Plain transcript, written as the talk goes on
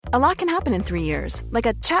A lot can happen in 3 years, like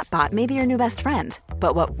a chatbot may be your new best friend.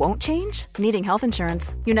 But what won't change? Needing health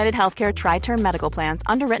insurance. United Healthcare Tri-Term Medical Plans,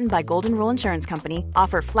 underwritten by Golden Rule Insurance Company,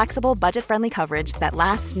 offer flexible, budget-friendly coverage that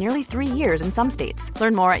lasts nearly 3 years in some states.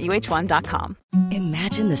 Learn more at uh1.com.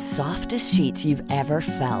 Imagine the softest sheets you've ever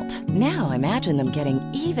felt. Now imagine them getting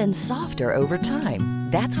even softer over time.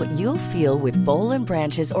 That's what you'll feel with Boll &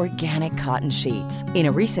 Branch's organic cotton sheets. In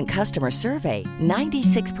a recent customer survey,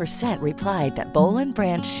 96% replied that Boll &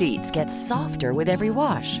 Branch sheets get softer with every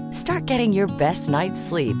wash. Start getting your best night's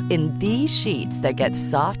sleep in these sheets that get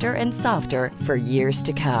softer and softer for years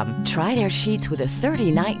to come. Try their sheets with a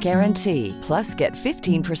 30-night guarantee. Plus, get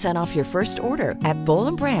 15% off your first order at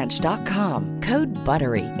bollandbranch.com. Code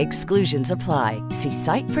BUTTERY. Exclusions apply. See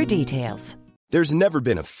site for details. There's never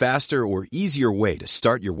been a faster or easier way to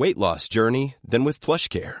start your weight loss journey than with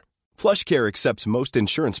PlushCare. PlushCare accepts most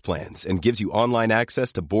insurance plans and gives you online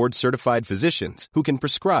access to board-certified physicians who can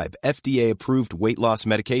prescribe FDA-approved weight loss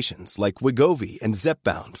medications like Wegovy and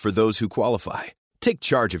Zepbound for those who qualify. Take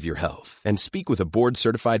charge of your health and speak with a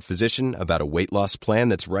board-certified physician about a weight loss plan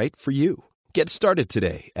that's right for you. Get started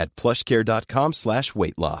today at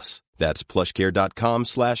plushcare.com/weight loss. That's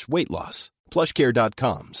plushcare.com/weight loss.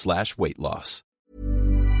 plushcare.com/weight loss.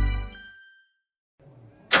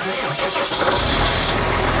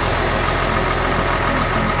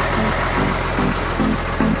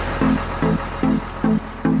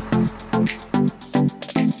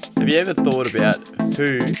 Have you ever thought about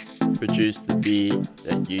who produced the beer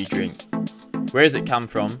that you drink? Where does it come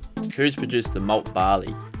from? Who's produced the malt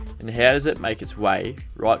barley? And how does it make its way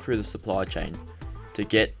right through the supply chain to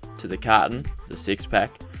get to the carton, the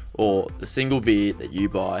six-pack, or the single beer that you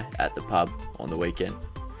buy at the pub on the weekend?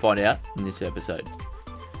 Find out in this episode.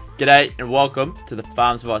 G'day and welcome to the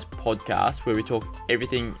Farms Advice podcast, where we talk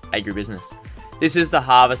everything agribusiness. This is the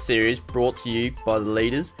Harvest series brought to you by the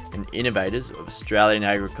leaders and innovators of Australian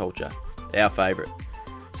agriculture, our favourite.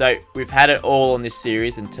 So we've had it all on this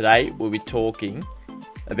series, and today we'll be talking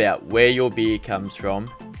about where your beer comes from,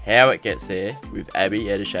 how it gets there, with Abby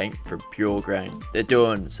Edershank from Pure Grain. They're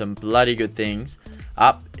doing some bloody good things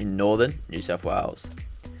up in northern New South Wales.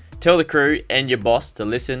 Tell the crew and your boss to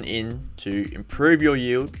listen in to improve your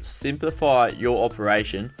yield, simplify your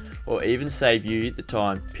operation, or even save you the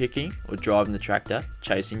time picking or driving the tractor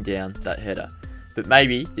chasing down that header. But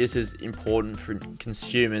maybe this is important for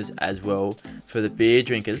consumers as well, for the beer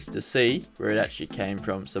drinkers to see where it actually came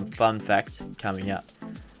from. Some fun facts coming up.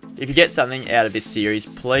 If you get something out of this series,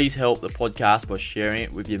 please help the podcast by sharing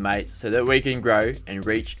it with your mates so that we can grow and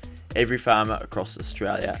reach every farmer across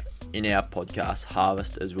Australia in our podcast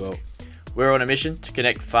Harvest as well. We're on a mission to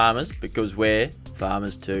connect farmers because we're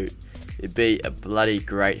farmers too. It'd be a bloody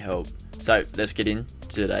great help. So let's get into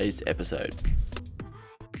today's episode.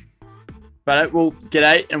 But well,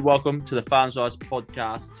 g'day and welcome to the Farms Advice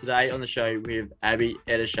podcast. Today on the show we have Abby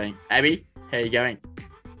Edershank. Abby, how are you going?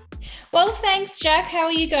 Well, thanks, Jack. How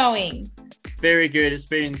are you going? Very good. It's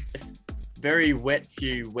been a very wet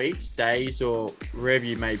few weeks, days, or wherever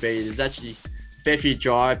you may be. There's actually a fair few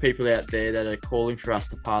dry people out there that are calling for us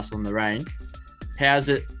to pass on the rain. How's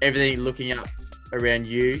it? Everything looking up around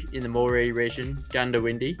you in the Moree region,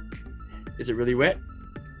 Goondiwindi? Is it really wet?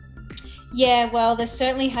 Yeah, well, there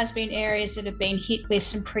certainly has been areas that have been hit with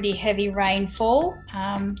some pretty heavy rainfall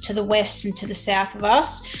to the west and to the south of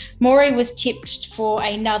us. Moree was tipped for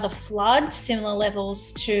another flood, similar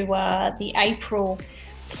levels to the April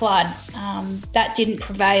flood. That didn't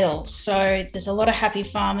prevail. So there's a lot of happy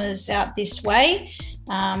farmers out this way.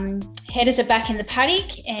 Headers are back in the paddock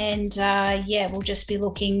and we'll just be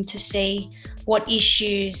looking to see what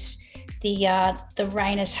issues the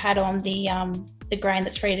rain has had on the grain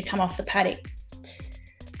that's ready to come off the paddock.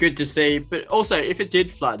 Good to see. But also, if it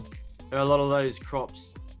did flood, are a lot of those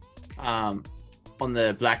crops on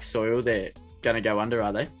the black soil, they're going to go under,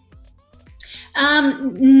 are they?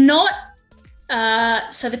 Not.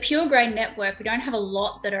 So the Pure Grain network, we don't have a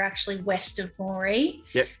lot that are actually west of Moree.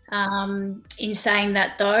 Yep. In saying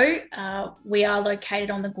that though, we are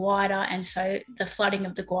located on the Gwydir, and so the flooding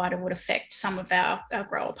of the Gwydir would affect some of our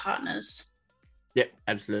grower partners. Yep,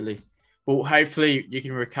 absolutely. Well, hopefully you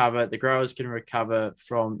can recover, the growers can recover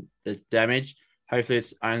from the damage. Hopefully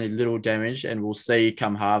it's only little damage, and we'll see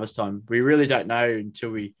come harvest time. We really don't know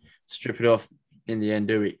until we strip it off in the end,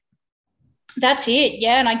 do we? That's it,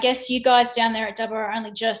 yeah. And I guess you guys down there at Dubbo are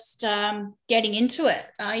only just getting into it,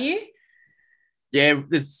 are you? Yeah,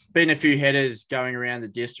 there's been a few headers going around the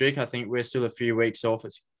district. I think we're still a few weeks off.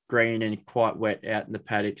 It's green and quite wet out in the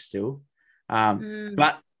paddock still.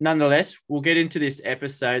 But nonetheless, we'll get into this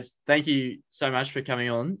episode. Thank you so much for coming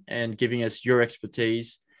on and giving us your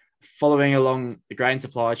expertise following along the grain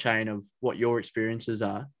supply chain of what your experiences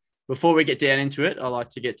are. Before we get down into it, I like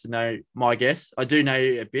to get to know my guests. I do know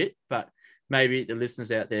you a bit, but maybe the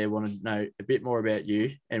listeners out there want to know a bit more about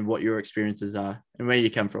you and what your experiences are and where you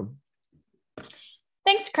come from.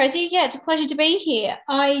 Thanks, Crazy. Yeah, it's a pleasure to be here.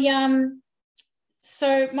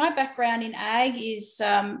 So my background in ag is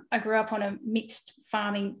I grew up on a mixed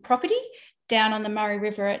farming property down on the Murray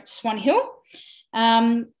River at Swan Hill.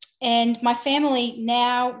 And my family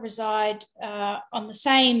now reside on the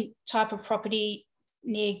same type of property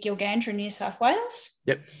near Gilgandra, New South Wales.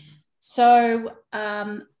 Yep. So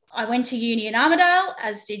I went to uni in Armidale,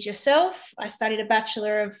 as did yourself. I studied a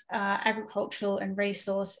Bachelor of Agricultural and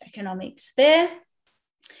Resource Economics there.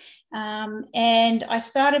 And I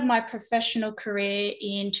started my professional career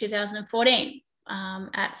in 2014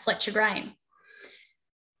 at Fletcher Grain.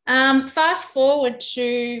 Fast forward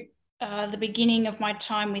to the beginning of my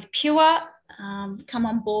time with Pure, come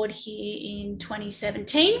on board here in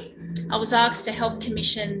 2017. I was asked to help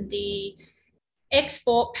commission the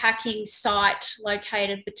export packing site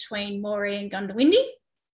located between Moree and Goondiwindi,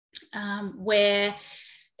 where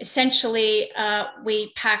essentially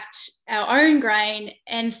we packed our own grain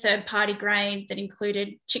and third-party grain that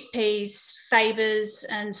included chickpeas, fabers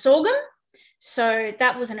and sorghum. So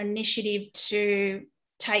that was an initiative to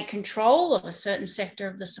take control of a certain sector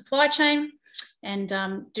of the supply chain and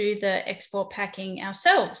do the export packing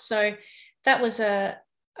ourselves. So that was a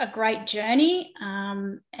great journey,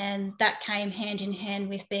 and that came hand in hand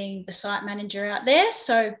with being the site manager out there.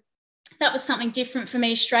 So that was something different for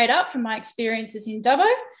me straight up from my experiences in Dubbo.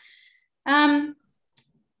 And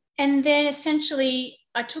then essentially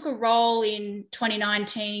I took a role in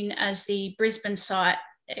 2019 as the Brisbane site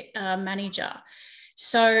manager.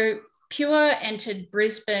 So Pure entered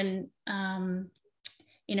Brisbane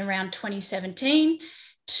in around 2017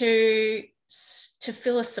 to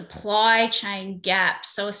fill a supply chain gap.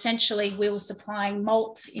 So essentially we were supplying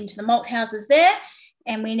malt into the malt houses there,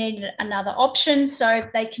 and we needed another option. So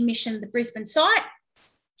they commissioned the Brisbane site.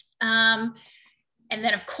 And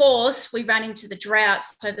then, of course, we ran into the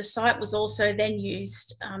droughts. So the site was also then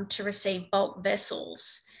used to receive bulk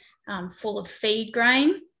vessels full of feed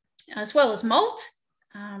grain, as well as malt,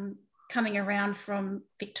 coming around from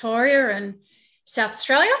Victoria and South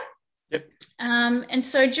Australia. Yep. And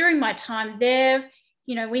so during my time there,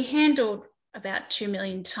 we handled about 2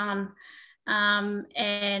 million tonne.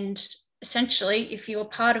 And essentially, if you were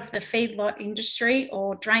part of the feedlot industry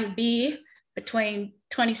or drank beer between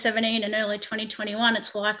 2017 and early 2021,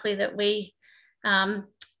 it's likely that we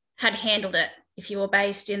had handled it if you were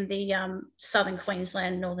based in the southern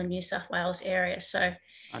Queensland, northern New South Wales area. So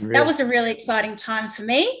Unreal. That was a really exciting time for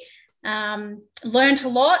me. Learned a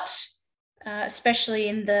lot, especially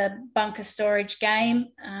in the bunker storage game.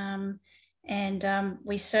 And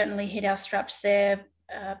we certainly hit our straps there,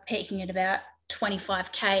 peaking at about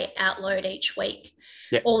 25K outload each week,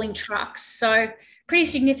 yep. all in trucks. So pretty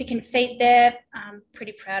significant feat there. I'm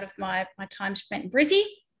pretty proud of my time spent in Brizzy.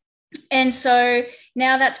 And so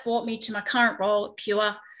now that's brought me to my current role at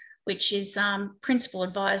Pure, which is Principal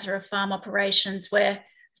Advisor of Farm Operations, where I've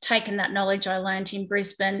taken that knowledge I learned in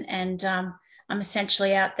Brisbane and I'm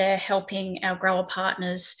essentially out there helping our grower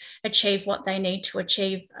partners achieve what they need to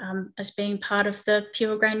achieve as being part of the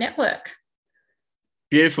Pure Grain network.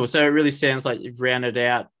 Beautiful. So it really sounds like you've rounded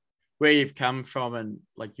out where you've come from and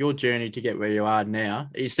like your journey to get where you are now.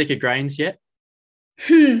 Are you sick of grains yet?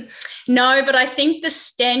 No, but I think the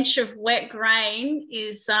stench of wet grain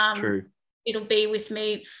is true. It'll be with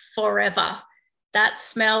me forever. That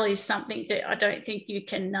smell is something that I don't think you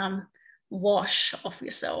can wash off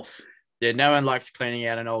yourself. Yeah, no one likes cleaning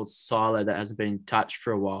out an old silo that hasn't been touched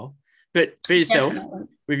for a while. But for yourself, definitely.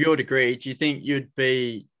 With your degree, do you think you'd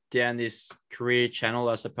be down this career channel,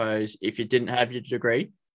 I suppose, if you didn't have your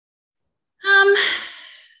degree?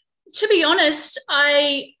 To be honest,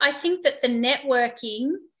 I think that the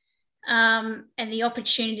networking and the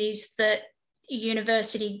opportunities that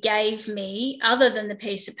university gave me, other than the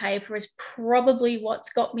piece of paper, is probably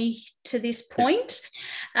what's got me to this point,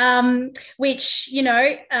 which,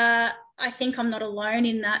 I think I'm not alone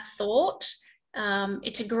in that thought.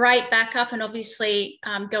 It's a great backup, and obviously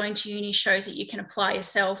going to uni shows that you can apply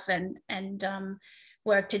yourself and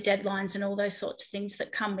work to deadlines and all those sorts of things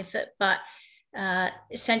that come with it. But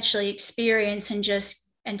essentially experience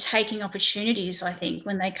and taking opportunities, I think,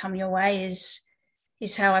 when they come your way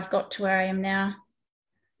is how I've got to where I am now.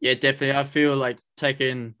 Yeah, definitely. I feel like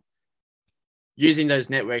using those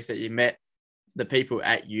networks that you met, the people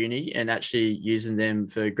at uni, and actually using them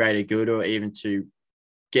for greater good, or even to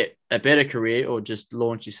get a better career or just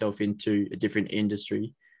launch yourself into a different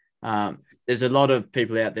industry. There's a lot of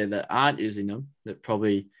people out there that aren't using them that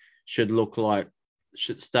probably should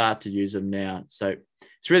start to use them now. So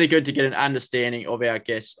it's really good to get an understanding of our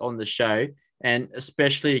guests on the show, and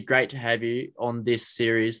especially great to have you on this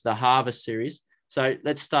series, the Harvest series. So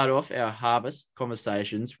let's start off our Harvest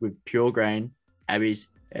conversations with Pure Grain, Abby's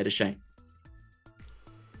Edershank.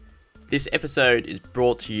 This episode is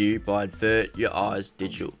brought to you by Advert Your Eyes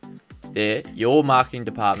Digital. They're your marketing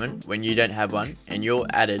department when you don't have one, and your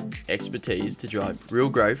added expertise to drive real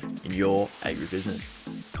growth in your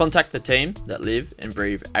agribusiness. Contact the team that live and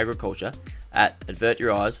breathe agriculture at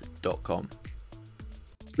advertyoureyes.com.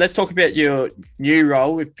 Let's talk about your new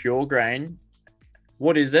role with Pure Grain.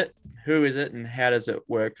 What is it? Who is it? And how does it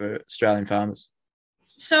work for Australian farmers?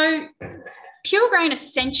 So Pure Grain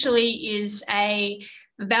essentially is a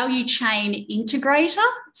value chain integrator.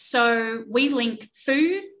 So we link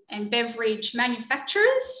food and beverage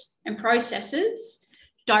manufacturers and processors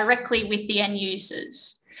directly with the end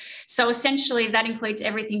users. So essentially that includes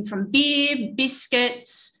everything from beer,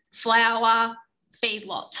 biscuits, flour,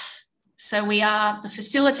 feedlots. So we are the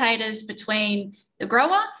facilitators between the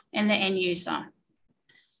grower and the end user.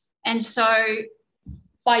 And so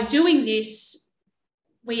by doing this,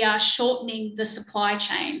 we are shortening the supply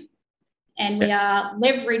chain, and we are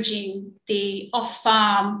leveraging the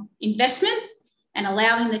off-farm investment and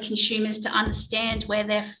allowing the consumers to understand where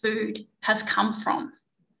their food has come from.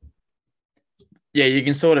 Yeah, you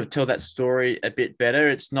can sort of tell that story a bit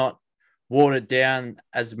better. It's not watered down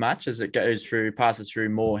as much as it passes through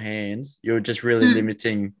more hands. You're just really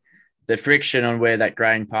limiting the friction on where that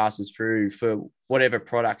grain passes through for whatever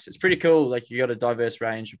products. It's pretty cool. Like, you got a diverse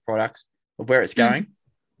range of products of where it's going.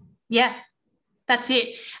 Yeah, that's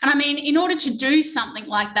it. And I mean, in order to do something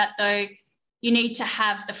like that, though, you need to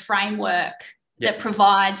have the framework that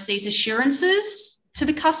provides these assurances to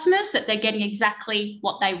the customers that they're getting exactly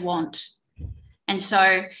what they want. And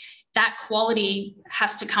so that quality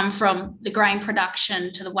has to come from the grain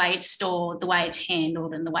production to the way it's stored, the way it's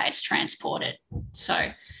handled, and the way it's transported.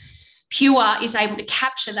 So Pure is able to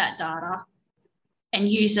capture that data and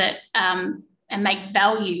use it and make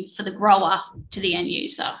value for the grower to the end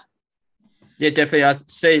user. Yeah, definitely. I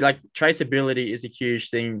see, like, traceability is a huge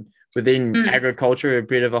thing within agriculture, a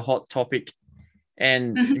bit of a hot topic,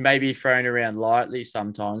 and maybe thrown around lightly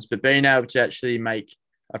sometimes, but being able to actually make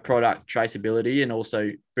a product traceability and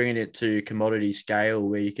also bringing it to commodity scale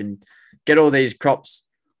where you can get all these crops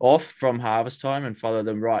off from harvest time and follow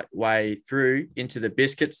them right way through into the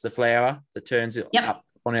biscuits, the flour that turns it up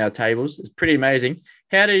on our tables. It's pretty amazing.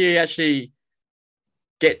 How do you actually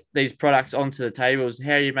get these products onto the tables?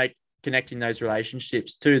 How do you connecting those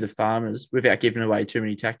relationships to the farmers without giving away too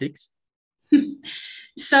many tactics?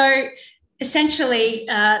 So essentially,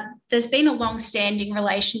 there's been a long-standing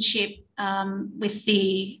relationship with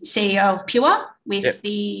the CEO of Pure, with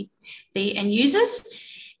the end users.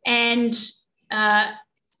 And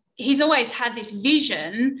he's always had this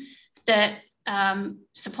vision that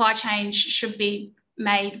supply chain should be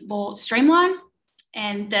made more streamlined,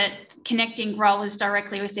 and that connecting growers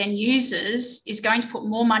directly with end users is going to put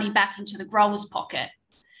more money back into the grower's pocket.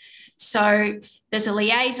 So there's a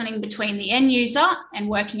liaison between the end user and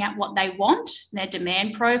working out what they want, their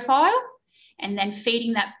demand profile, and then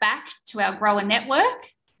feeding that back to our grower network,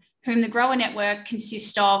 whom the grower network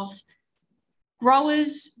consists of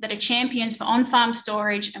growers that are champions for on-farm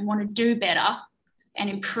storage and want to do better and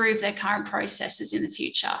improve their current processes in the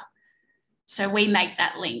future. So we make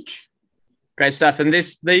that link. Great stuff. And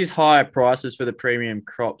these higher prices for the premium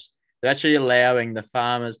crops, they're actually allowing the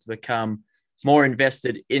farmers to become more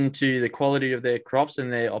invested into the quality of their crops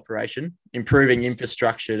and their operation, improving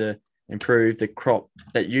infrastructure to improve the crop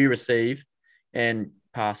that you receive and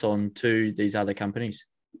pass on to these other companies.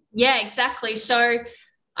 Yeah, exactly. So,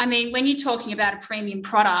 I mean, when you're talking about a premium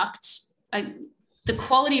product, the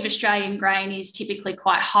quality of Australian grain is typically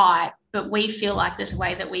quite high, but we feel like there's a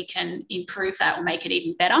way that we can improve that or make it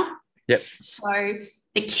even better. Yep. So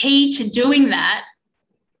the key to doing that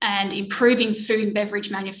and improving food and beverage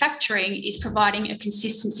manufacturing is providing a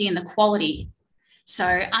consistency in the quality. So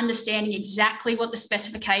understanding exactly what the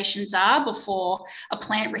specifications are before a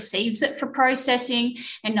plant receives it for processing,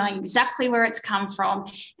 and knowing exactly where it's come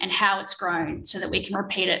from and how it's grown so that we can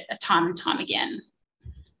repeat it time and time again.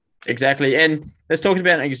 Exactly. And let's talk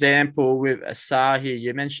about an example with Asahi.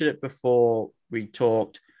 You mentioned it before we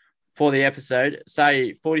talked for the episode.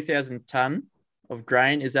 Say 40,000 tonne of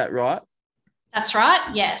grain. Is that right? That's right.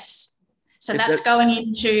 Yes. So that's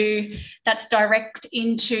direct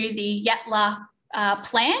into the Yatala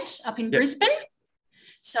plant up in Brisbane.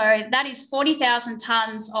 So that is 40,000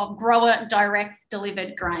 tonnes of grower direct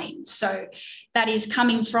delivered grain. So that is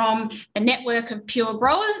coming from the network of Pure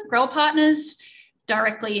grower partners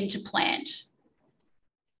directly into plant.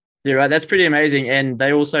 Yeah, right. That's pretty amazing. And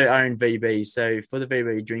they also own VB. So for the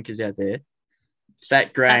VB drinkers out there,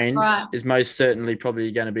 that grain is most certainly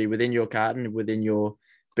probably going to be within your carton, within your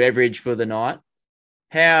beverage for the night.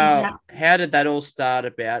 How did that all start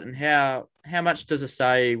about, and how much does a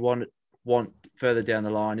say want further down the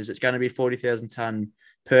line? Is it going to be 40,000 tonne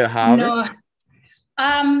per harvest?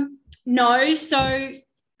 No. So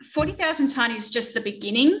 40,000 tonne is just the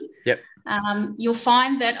beginning. Yep. You'll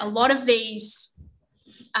find that a lot of these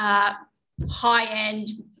high-end,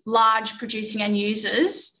 large producing end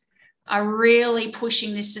users are really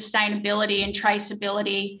pushing this sustainability and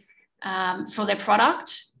traceability for their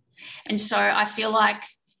product. And so I feel like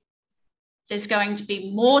there's going to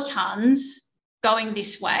be more tonnes going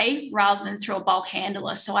this way rather than through a bulk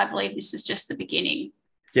handler. So I believe this is just the beginning.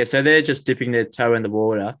 Yeah, so they're just dipping their toe in the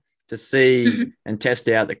water to see and test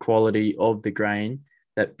out the quality of the grain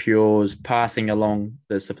that Pure's passing along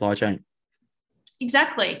the supply chain.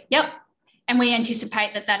 Exactly. Yep. And we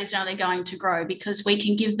anticipate that is only going to grow because we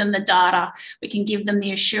can give them the data, we can give them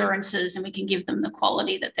the assurances, and we can give them the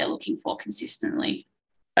quality that they're looking for consistently.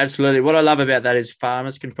 Absolutely. What I love about that is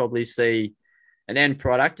farmers can probably see an end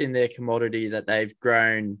product in their commodity that they've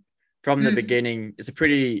grown from the beginning. It's a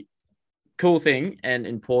pretty cool thing and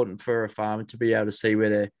important for a farmer to be able to see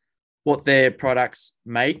what their products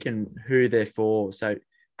make and who they're for. So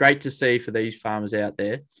great to see for these farmers out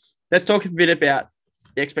there. Let's talk a bit about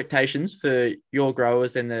the expectations for your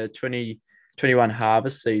growers in the 2021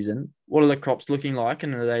 harvest season. What are the crops looking like,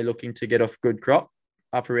 and are they looking to get off a good crop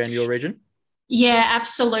up around your region? Yeah,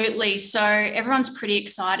 absolutely. So everyone's pretty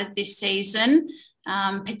excited this season,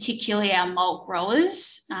 particularly our malt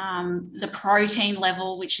growers. The protein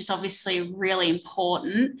level, which is obviously really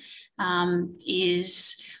important,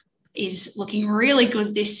 is looking really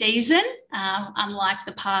good this season, unlike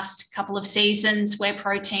the past couple of seasons where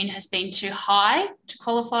protein has been too high to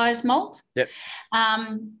qualify as malt. Yep.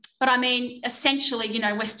 But I mean, essentially,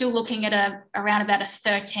 we're still looking at around about a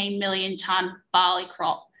 13 million tonne barley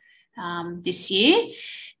crop this year.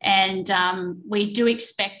 And we do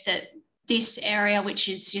expect that this area, which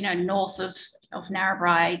is, north of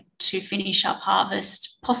Narrabri, to finish up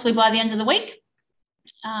harvest possibly by the end of the week,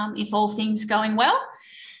 if all things going well.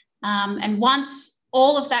 And once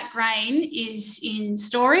all of that grain is in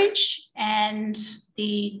storage and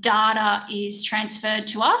the data is transferred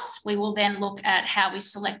to us, we will then look at how we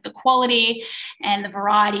select the quality and the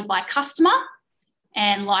variety by customer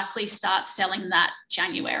and likely start selling that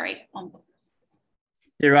January on.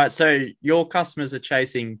 Yeah, right. So your customers are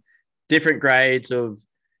chasing different grades of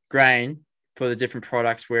grain for the different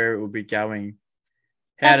products where it will be going.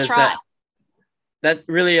 That's right. That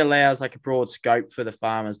really allows like a broad scope for the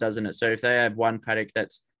farmers, doesn't it? So if they have one paddock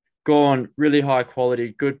that's gone really high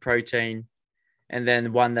quality, good protein, and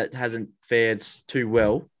then one that hasn't fared too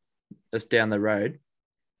well just down the road,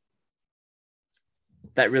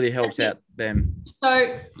 that really helps out them.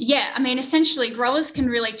 So, yeah, I mean, essentially growers can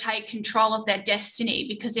really take control of their destiny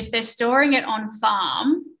because if they're storing it on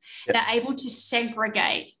farm, they're able to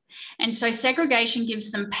segregate. And so segregation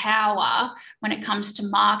gives them power when it comes to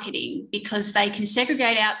marketing because they can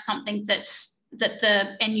segregate out something that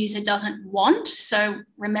the end user doesn't want. So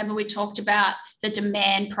remember we talked about the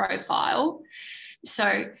demand profile.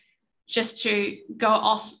 So just to go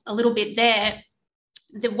off a little bit there,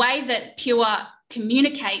 the way that Pure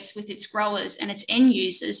communicates with its growers and its end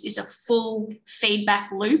users is a full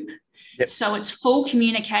feedback loop. Yep. So it's full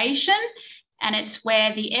communication, and it's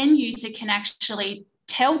where the end user can actually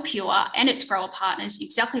tell Pure and its grower partners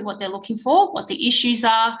exactly what they're looking for, what the issues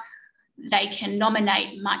are. They can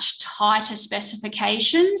nominate much tighter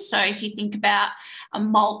specifications. So if you think about a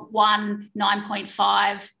malt 1,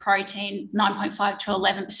 9.5 protein, 9.5 to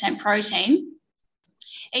 11% protein,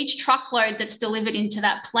 each truckload that's delivered into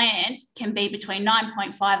that plant can be between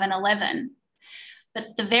 9.5 and 11.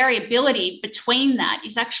 But the variability between that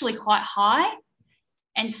is actually quite high.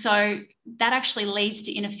 And so that actually leads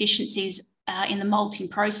to inefficiencies in the malting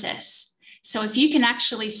process. So if you can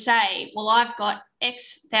actually say, well, I've got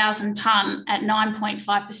X thousand tonne at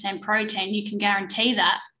 9.5% protein, you can guarantee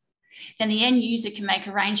that, then the end user can make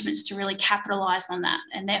arrangements to really capitalise on that.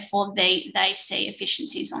 And therefore they see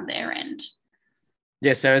efficiencies on their end.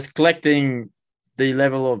 Yeah, so it's collecting the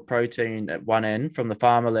level of protein at one end from the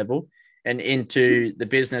farmer level and into the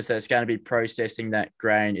business that's going to be processing that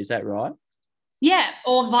grain. Is that right? Yeah,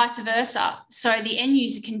 or vice versa. So the end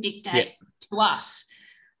user can dictate to us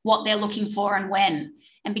what they're looking for and when.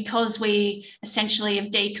 And because we essentially have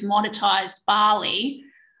decommoditized barley,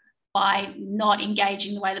 by not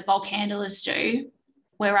engaging the way the bulk handlers do,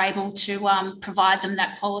 we're able to provide them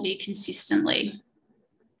that quality consistently.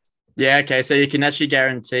 Yeah, okay. So you can actually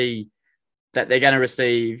guarantee that they're going to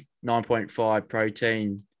receive 9.5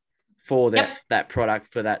 protein for that product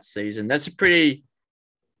for that season. That's a pretty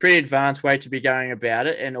advanced way to be going about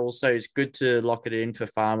it. And also it's good to lock it in for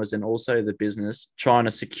farmers and also the business trying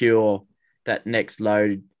to secure that next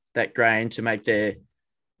load, that grain to make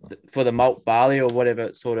for the malt barley or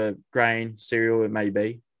whatever sort of grain cereal it may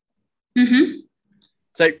be. Mm-hmm.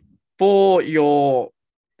 So for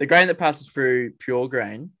the grain that passes through Pure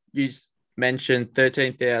Grain, you mentioned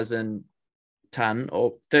 13,000 ton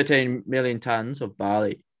or 13 million tons of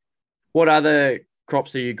barley. What other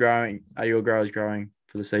crops are your growers growing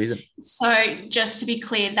for the season? So just to be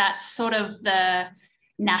clear, that's sort of the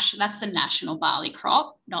national barley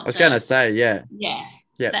crop. I was going to say, yeah. Yeah.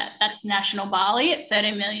 Yeah. That's national barley at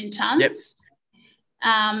 13 million tons. Yep.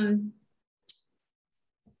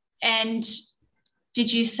 And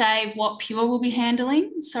did you say what Pure will be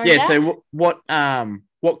handling? Sorry. Yeah. So what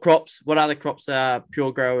other crops are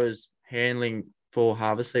Pure growers handling for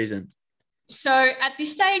harvest season? So at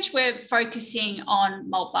this stage, we're focusing on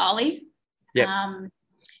malt barley. Yep.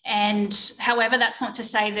 And however, that's not to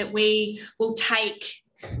say that we will take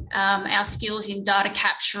our skills in data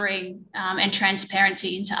capturing and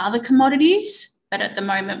transparency into other commodities. But at the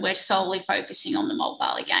moment, we're solely focusing on the malt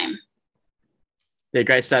barley game. Yeah,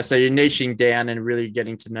 great stuff. So you're niching down and really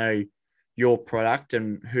getting to know your product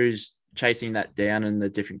and who's chasing that down and the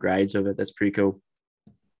different grades of it. That's pretty cool.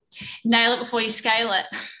 Nail it before you scale it.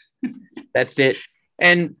 That's it.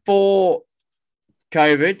 And for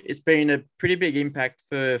COVID, it's been a pretty big impact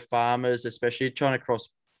for farmers, especially trying to cross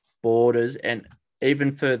borders and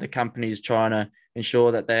even for the companies trying to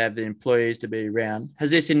ensure that they have the employees to be around.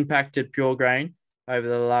 Has this impacted Pure Grain over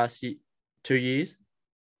the last 2 years?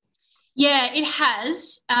 Yeah, it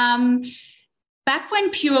has. Back when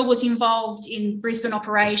Pure was involved in Brisbane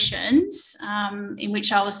operations, in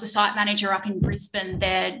which I was the site manager up in Brisbane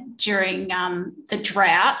there during the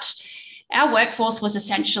drought, our workforce was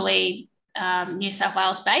essentially New South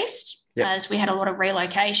Wales based, as we had a lot of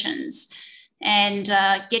relocations. And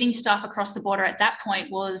getting staff across the border at that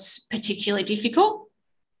point was particularly difficult.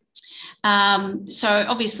 So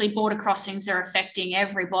obviously border crossings are affecting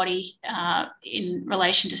everybody in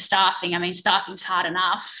relation to staffing. I mean, staffing's hard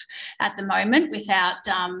enough at the moment without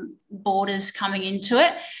borders coming into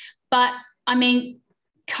it. But I mean,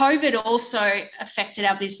 COVID also affected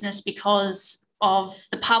our business because of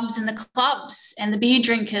the pubs and the clubs and the beer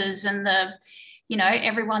drinkers and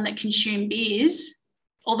everyone that consumed beers.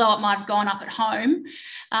 Although it might have gone up at home,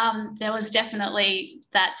 there was definitely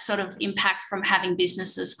that sort of impact from having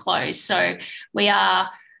businesses closed. So we are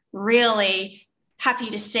really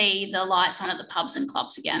happy to see the lights on at the pubs and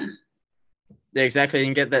clubs again. Yeah, exactly.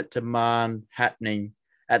 And get that demand happening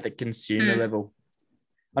at the consumer level.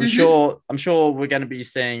 I'm sure we're going to be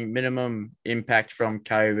seeing minimum impact from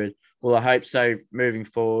COVID. Well, I hope so moving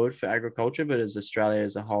forward for agriculture, but as Australia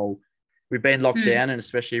as a whole, we've been locked down, and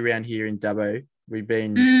especially around here in Dubbo, we've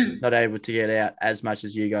been not able to get out as much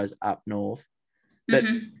as you guys up north. But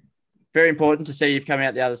very important to see you've come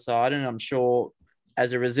out the other side. And I'm sure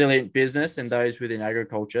as a resilient business and those within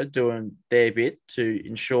agriculture doing their bit to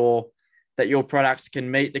ensure that your products can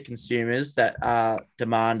meet the consumers that are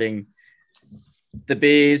demanding the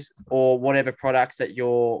beers or whatever products that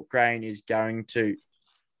your grain is going to.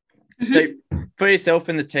 So for yourself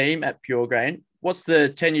and the team at Pure Grain, what's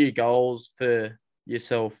the 10-year goals for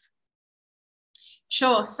yourself?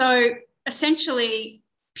 Sure. So essentially,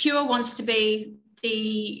 Pure wants to be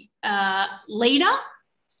the leading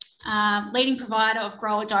provider of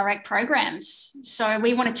grower direct programs. So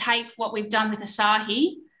we want to take what we've done with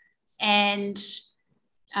Asahi and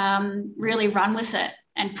really run with it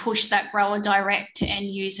and push that grower direct to end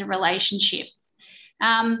user relationship.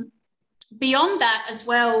 Beyond that as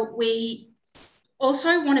well, we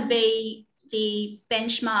also want to be the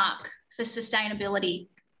benchmark for sustainability.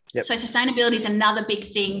 Yep. So sustainability is another big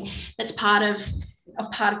thing that's part of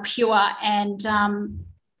Pure, and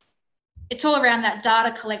it's all around that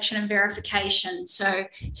data collection and verification. So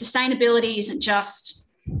sustainability isn't just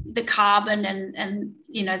the carbon and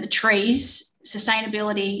the trees.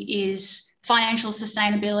 Sustainability is financial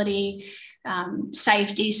sustainability,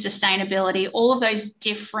 safety sustainability, all of those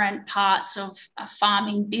different parts of a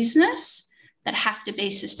farming business that have to be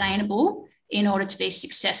sustainable in order to be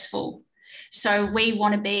successful. So we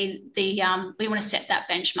want to be we want to set that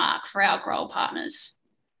benchmark for our grower partners.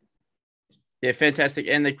 Yeah, fantastic.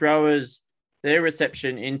 And the growers, their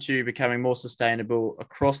reception into becoming more sustainable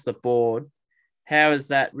across the board, how is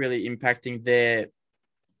that really impacting their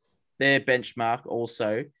their benchmark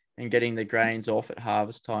also and getting the grains off at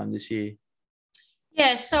harvest time this year?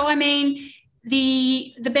 Yeah, so I mean,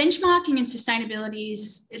 the benchmarking and sustainability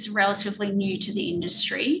is relatively new to the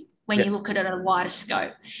industry when you look at it at a wider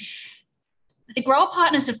scope. The grower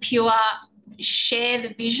partners of Pure share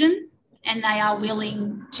the vision and they are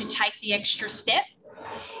willing to take the extra step.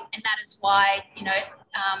 And that is why,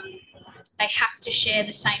 they have to share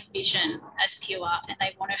the same vision as Pure and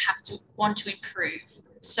they want to improve.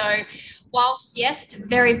 So whilst, yes, it's a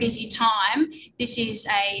very busy time, this is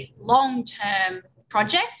a long-term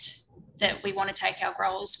project that we want to take our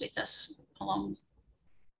growers with us along.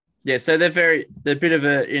 Yeah, so they're a bit of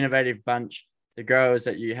an innovative bunch, the growers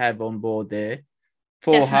that you have on board there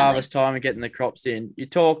for Definitely. harvest time and getting the crops in. You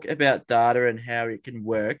talk about data and how it can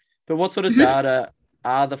work, but what sort of data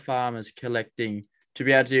are the farmers collecting to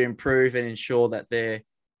be able to improve and ensure that their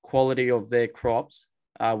quality of their crops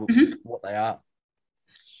are what they are?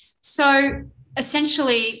 So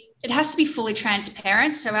essentially, it has to be fully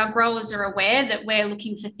transparent. So our growers are aware that we're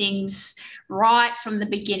looking for things right from the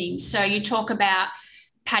beginning. So you talk about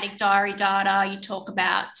paddock diary data, you talk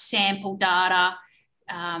about sample data,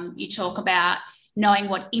 you talk about knowing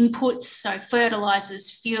what inputs, so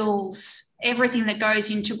fertilizers, fuels, everything that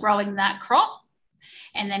goes into growing that crop,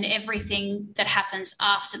 and then everything that happens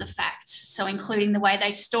after the fact. So including the way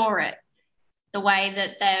they store it, the way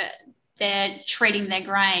that they're treating their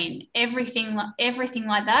grain, everything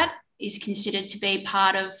like that is considered to be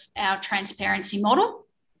part of our transparency model.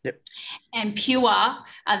 Yep. And Pure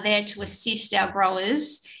are there to assist our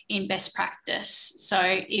growers in best practice. So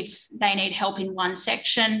if they need help in one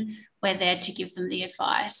section, we're there to give them the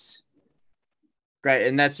advice. Great.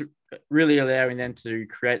 And that's really allowing them to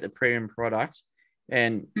create the premium product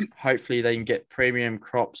and hopefully they can get premium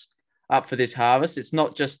crops up for this harvest. It's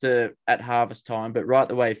not just at harvest time, but right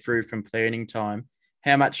the way through from planting time.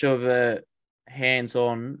 How much of a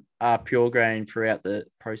hands-on are Pure Grain throughout the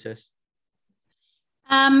process?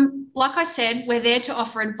 Like I said, we're there to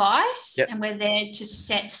offer advice and we're there to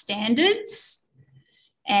set standards,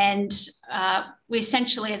 and we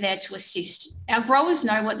essentially are there to assist. Our growers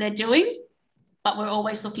know what they're doing, but we're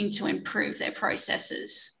always looking to improve their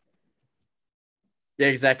processes. Yeah,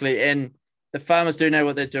 exactly. And the farmers do know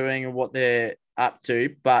what they're doing and what they're up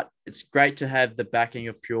to, but it's great to have the backing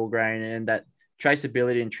of Pure Grain and that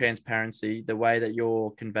traceability and transparency, the way that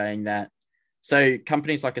you're conveying that. So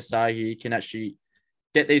companies like Asahi can actually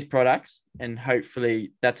get these products, and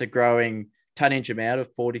hopefully that's a growing tonnage amount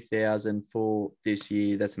of 40,000 for this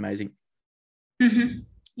year. That's amazing. Mm-hmm.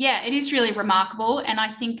 Yeah, it is really remarkable. And I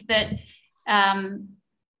think that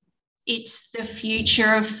it's the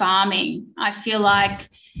future of farming. I feel like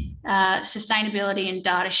sustainability and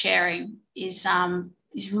data sharing is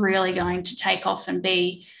really going to take off and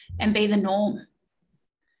be the norm.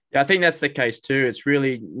 Yeah, I think that's the case too. It's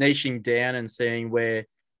really niching down and seeing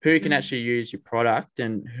who can actually use your product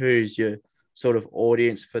and who's your sort of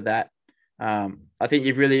audience for that. I think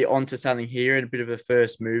you're really onto something here and a bit of a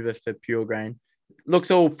first mover for Pure Grain. Looks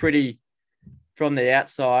all pretty from the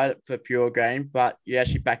outside for Pure Grain, but you're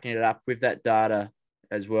actually backing it up with that data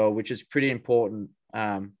as well, which is pretty important.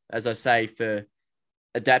 As I say, for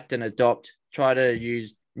adapt and adopt, try to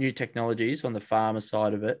use new technologies on the farmer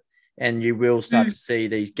side of it, and you will start to see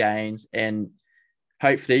these gains, and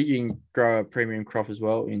hopefully you can grow a premium crop as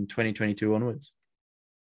well in 2022 onwards.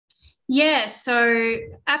 Yeah, so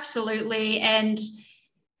absolutely. And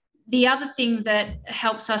the other thing that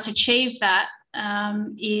helps us achieve that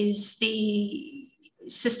is the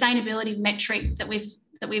sustainability metric that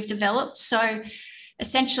we've developed. So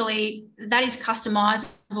essentially that is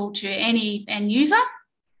customizable to any end user,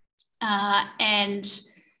 and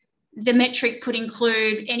the metric could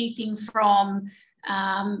include anything from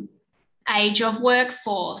age of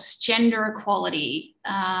workforce, gender equality,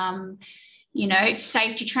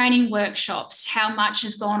 safety training workshops, how much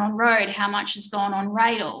has gone on road, how much has gone on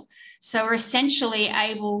rail. So we're essentially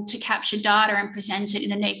able to capture data and present it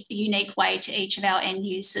in a unique way to each of our end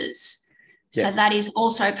users. Yeah. So that is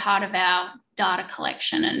also part of our data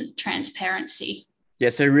collection and transparency. Yeah,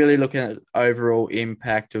 so really looking at overall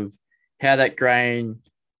impact of how that grain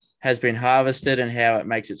has been harvested and how it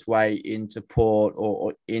makes its way into port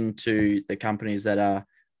or into the companies that are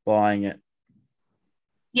buying it.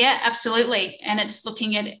 Yeah, absolutely. And it's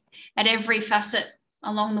looking at every facet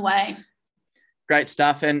along the way. Great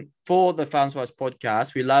stuff. And for the FarmsWise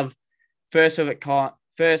podcast, we love first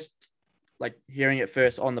hearing it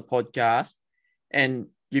first on the podcast. And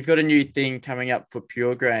you've got a new thing coming up for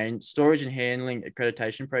Pure Grain, storage and handling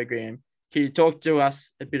accreditation program. Can you talk to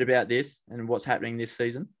us a bit about this and what's happening this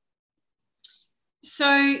season?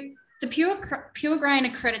 So The Pure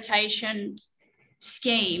Grain accreditation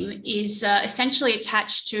scheme is essentially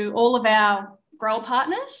attached to all of our grower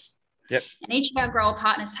partners. Yep. And each of our grower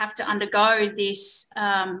partners have to undergo this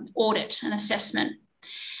audit and assessment.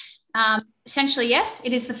 Essentially, yes,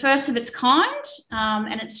 it is the first of its kind,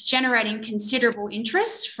 and it's generating considerable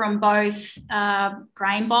interest from both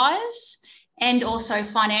grain buyers and also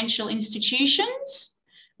financial institutions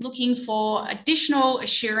looking for additional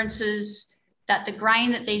assurances that the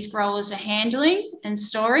grain that these growers are handling and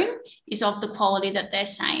storing is of the quality that they're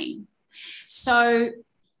saying. So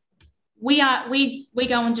we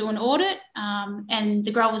go and do an audit, and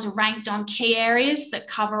the growers are ranked on key areas that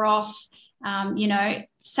cover off,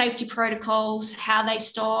 safety protocols, how they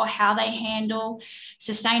store, how they handle,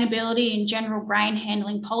 sustainability and general grain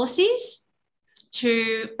handling policies,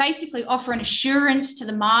 to basically offer an assurance to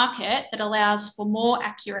the market that allows for more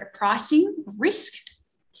accurate pricing of risk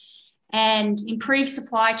and improve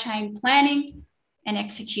supply chain planning and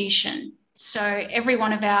execution. So every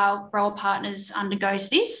one of our grower partners undergoes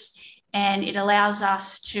this, and it allows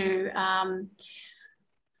us to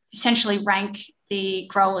essentially rank the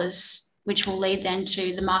growers, which will lead then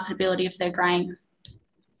to the marketability of their grain.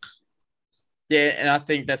 Yeah, and I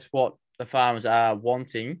think that's what the farmers are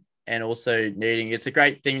wanting and also needing. It's a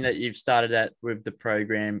great thing that you've started that with the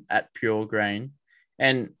program at Pure Grain.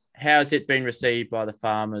 And how has it been received by the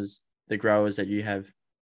farmers, the growers that you have?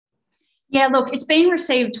 Yeah, look, it's been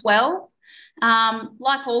received well.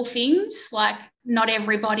 Like all things, like not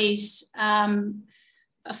everybody's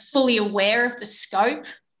fully aware of the scope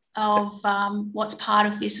of what's part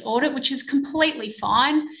of this audit, which is completely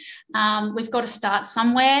fine. We've got to start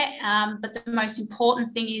somewhere, but the most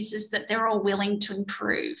important thing is that they're all willing to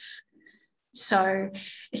improve. So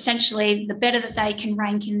essentially, the better that they can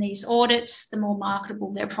rank in these audits, the more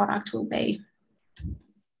marketable their product will be.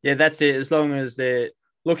 Yeah, that's it. As long as they're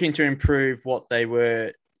looking to improve what they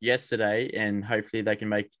were yesterday, and hopefully they can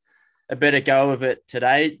make a better go of it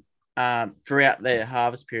today, throughout their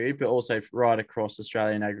harvest period, but also right across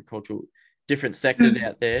Australian agricultural, different sectors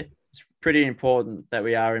out there. It's pretty important that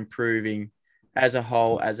we are improving as a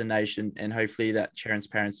whole, as a nation, and hopefully that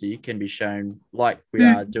transparency can be shown like we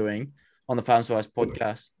are doing on the Farms Wise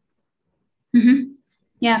podcast. Mm-hmm.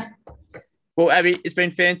 Yeah. Well, Abby, it's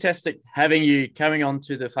been fantastic having you coming on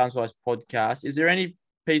to the Farms Wise podcast. Is there any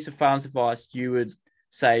piece of farms advice you would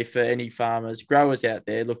say for any farmers, growers out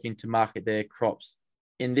there looking to market their crops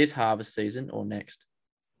in this harvest season or next?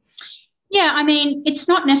 Yeah, I mean, it's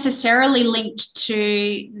not necessarily linked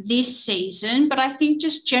to this season, but I think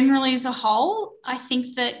just generally as a whole, I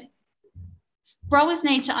think that growers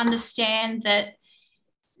need to understand that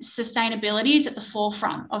sustainability is at the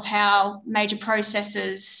forefront of how major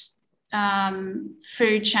processors,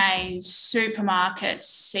 food chains, supermarkets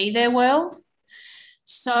see their world.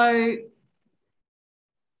 So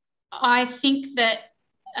I think that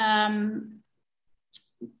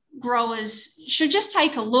growers should just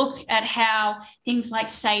take a look at how things like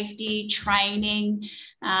safety, training,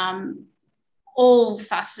 all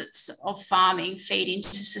facets of farming feed into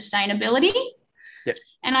sustainability. Yep.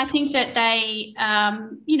 And I think that they,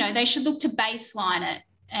 they should look to baseline it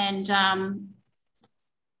and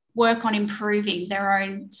work on improving their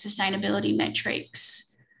own sustainability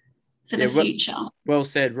metrics for the future. Well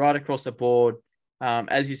said, right across the board.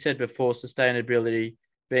 As you said before, sustainability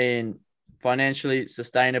being financially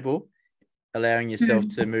sustainable, allowing yourself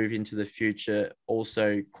to move into the future,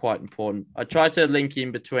 also quite important. I try to link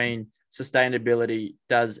in between sustainability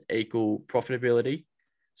does equal profitability.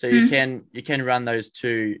 So you can run those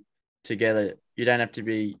two together. You don't have to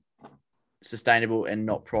be sustainable and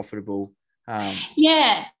not profitable.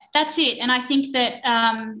 Yeah, that's it. And I think that,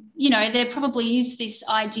 there probably is this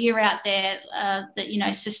idea out there that,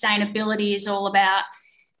 sustainability is all about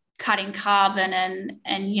cutting carbon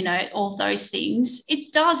and all those things.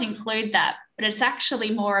 It does include that, but it's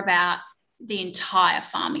actually more about the entire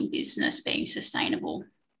farming business being sustainable.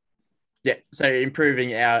 Yeah, so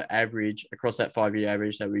improving our average across that 5-year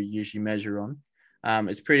average that we usually measure on,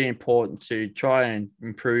 it's pretty important to try and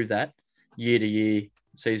improve that year to year,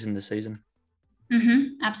 season to season.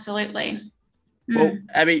 Absolutely. Well,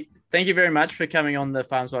 Abby, thank you very much for coming on the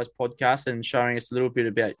Farms Wise podcast and showing us a little bit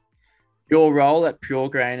about your role at Pure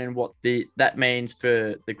Grain and what that means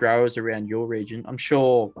for the growers around your region. I'm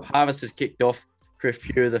sure harvest has kicked off for a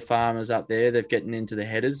few of the farmers up there. They're getting into the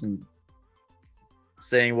headers and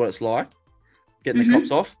seeing what it's like, getting the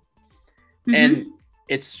crops off. And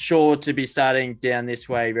it's sure to be starting down this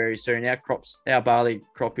way very soon. Our barley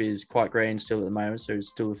crop is quite green still at the moment, so it's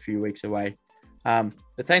still a few weeks away.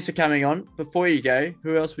 But thanks for coming on. Before you go,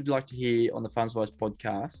 who else would you like to hear on the Farms Wise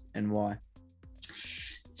podcast and why?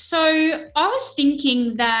 So I was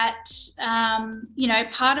thinking that,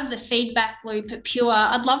 part of the feedback loop at Pure,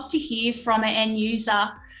 I'd love to hear from an end user,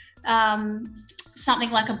 something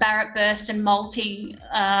like a Barrett Burst and malting,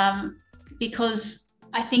 because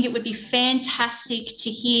I think it would be fantastic to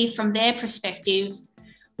hear from their perspective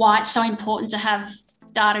why it's so important to have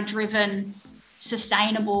data-driven,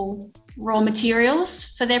 sustainable raw materials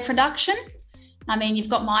for their production. I mean, you've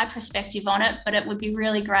got my perspective on it, but it would be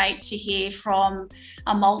really great to hear from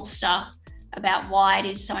a maltster about why it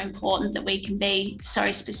is so important that we can be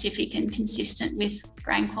so specific and consistent with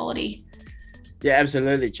grain quality. Yeah,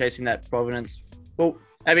 absolutely. Chasing that provenance. Well,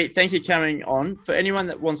 Abby, thank you for coming on. For anyone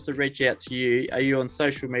that wants to reach out to you, are you on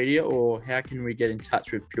social media, or how can we get in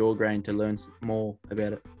touch with Pure Grain to learn more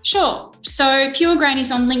about it? Sure. So Pure Grain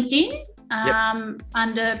is on LinkedIn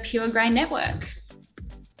under Pure Grain Network.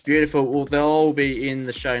 Beautiful. Well, they'll all be in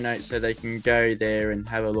the show notes so they can go there and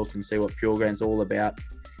have a look and see what Pure Grain's all about.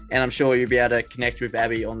 And I'm sure you'll be able to connect with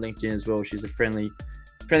Abby on LinkedIn as well. She's a friendly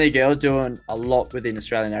girl doing a lot within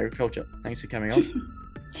Australian agriculture. Thanks for coming on.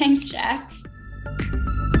 Thanks, Jack.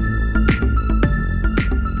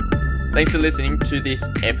 Thanks for listening to this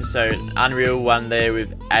episode, an unreal one there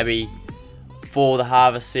with Abby for the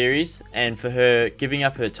Harvest series, and for her giving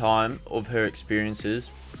up her time of her experiences,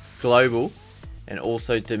 global and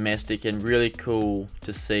also domestic, and really cool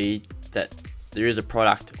to see that there is a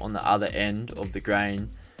product on the other end of the grain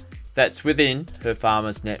that's within her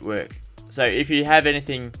farmers network. So if you got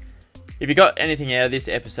anything out of this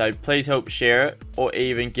episode, please help share it, or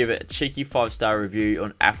even give it a cheeky 5-star review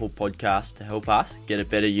on Apple Podcasts to help us get a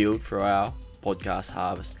better yield for our podcast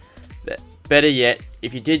harvest. Better yet,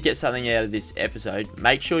 if you did get something out of this episode,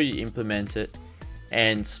 make sure you implement it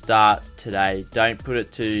and start today. Don't put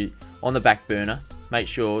it on the back burner. Make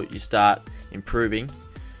sure you start improving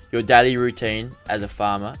your daily routine as a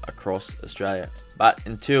farmer across Australia. But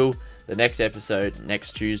until the next episode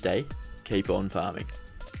next Tuesday, keep on farming.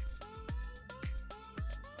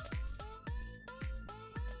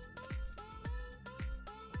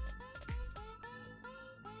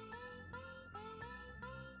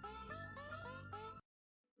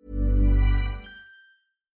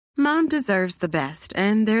 Mom deserves the best,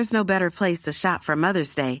 and there's no better place to shop for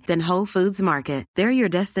Mother's Day than Whole Foods Market. They're your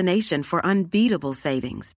destination for unbeatable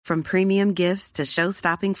savings, from premium gifts to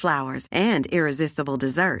show-stopping flowers and irresistible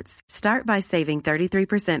desserts. Start by saving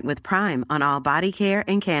 33% with Prime on all body care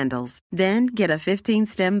and candles. Then get a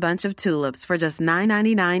 15-stem bunch of tulips for just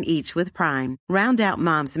 $9.99 each with Prime. Round out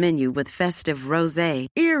Mom's menu with festive rosé,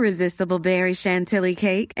 irresistible berry chantilly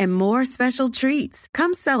cake, and more special treats.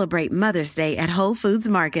 Come celebrate Mother's Day at Whole Foods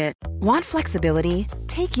Market. Want flexibility?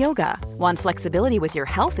 Take yoga. Want flexibility with your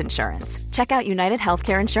health insurance? Check out United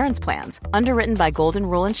Healthcare Insurance Plans. Underwritten by Golden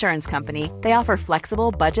Rule Insurance Company, they offer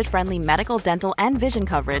flexible, budget-friendly medical, dental, and vision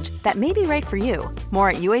coverage that may be right for you. More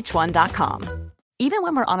at uh1.com. Even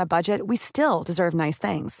when we're on a budget, we still deserve nice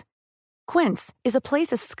things. Quince is a place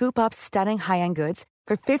to scoop up stunning high-end goods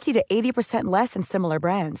for 50 to 80% less than similar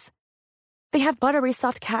brands. They have buttery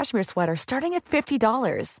soft cashmere sweaters starting at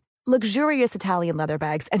 $50, luxurious Italian leather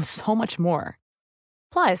bags, and so much more.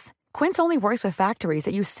 Plus, Quince only works with factories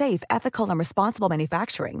that use safe, ethical, and responsible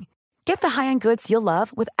manufacturing. Get the high-end goods you'll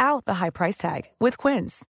love without the high price tag with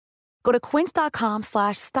Quince. Go to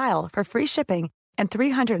quince.com/style for free shipping and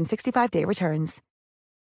 365-day returns.